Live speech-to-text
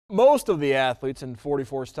Most of the athletes in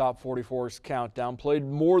 44's Top 44's countdown played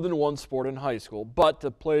more than one sport in high school, but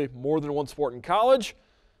to play more than one sport in college,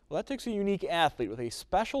 well, that takes a unique athlete with a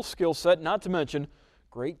special skill set, not to mention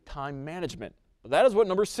great time management. That is what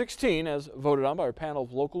number 16, as voted on by a panel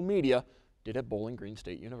of local media, did at Bowling Green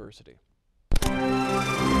State University.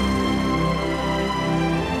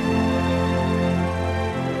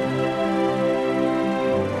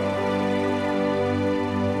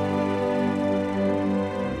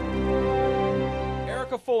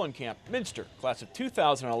 Fullenkamp, Minster, class of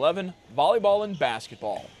 2011, volleyball and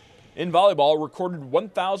basketball. In volleyball, recorded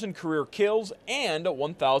 1,000 career kills and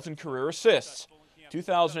 1,000 career assists.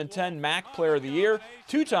 2010 MAC Player of the Year,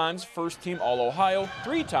 2 times First Team All-Ohio,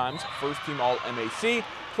 3 times First Team All-MAC,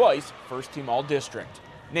 twice First Team All-District.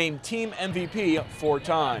 Named Team MVP 4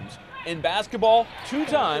 times. In basketball, 2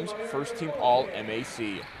 times First Team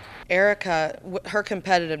All-MAC. Erica, her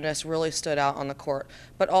competitiveness really stood out on the court,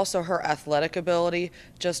 but also her athletic ability,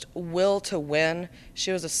 just will to win.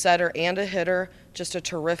 She was a setter and a hitter, just a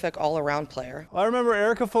terrific all-around player. I remember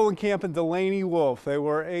Erica Fullenkamp and Delaney Wolf. They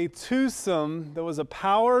were a twosome that was a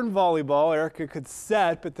power in volleyball. Erica could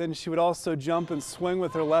set, but then she would also jump and swing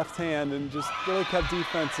with her left hand and just really kept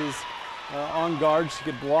defenses on guard. She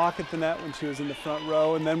could block at the net when she was in the front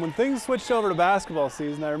row. And then when things switched over to basketball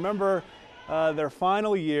season, I remember their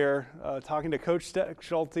final year, talking to Coach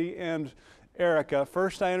Schulte and Erica.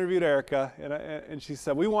 First I interviewed Erica, and she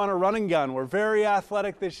said, "We want a run and gun. We're very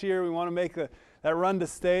athletic this year. We want to make that run to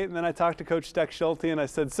state." And then I talked to Coach Schulte and I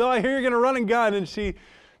said, "So I hear you're going to run and gun." And she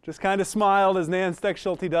just kind of smiled, as Nan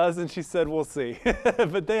Schulte does, and she said, "We'll see."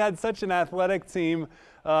 But they had such an athletic team.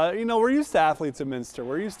 You know, we're used to athletes at Minster.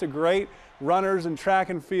 We're used to great runners in track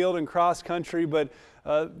and field and cross country, but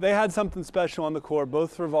they had something special on the court,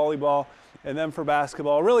 both for volleyball and then for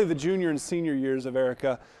basketball. Really the junior and senior years of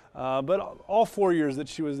Erica, but all 4 years that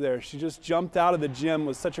she was there. She just jumped out of the gym,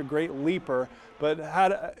 was such a great leaper, but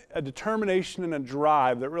had a determination and a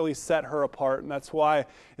drive that really set her apart. And that's why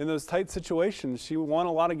in those tight situations, she won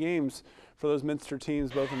a lot of games for those Minster teams,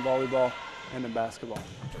 both in volleyball and in basketball.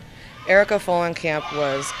 Erica Fullenkamp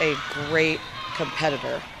was a great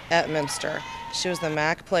competitor at Minster. She was the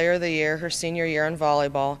MAC Player of the Year her senior year in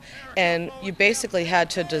volleyball, and you basically had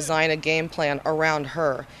to design a game plan around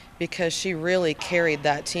her because she really carried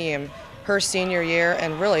that team her senior year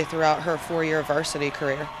and really throughout her 4-year varsity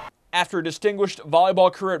career. After a distinguished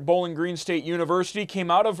volleyball career at Bowling Green State University, came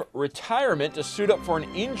out of retirement to suit up for an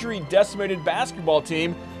injury-decimated basketball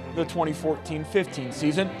team in the 2014-15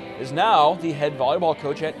 season, is now the head volleyball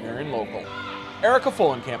coach at Marion Local. Erica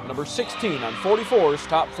Fullenkamp, number 16 on 44's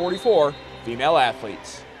Top 44 Female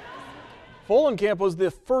Athletes. Fullenkamp was the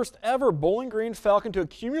first ever Bowling Green Falcon to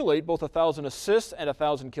accumulate both 1,000 assists and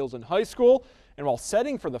 1,000 kills in high school, and while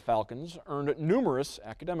setting for the Falcons, earned numerous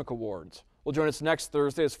academic awards. Well, join us next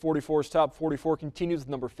Thursday as 44's Top 44 continues with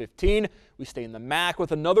number 15. We stay in the MAC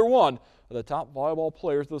with another one of the top volleyball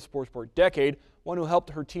players of the sports sport decade, one who helped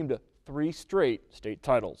her team to 3 straight state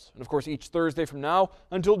titles. And of course, each Thursday from now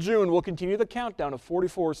until June, we'll continue the countdown of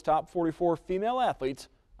 44's Top 44 Female Athletes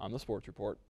on the Sports Report.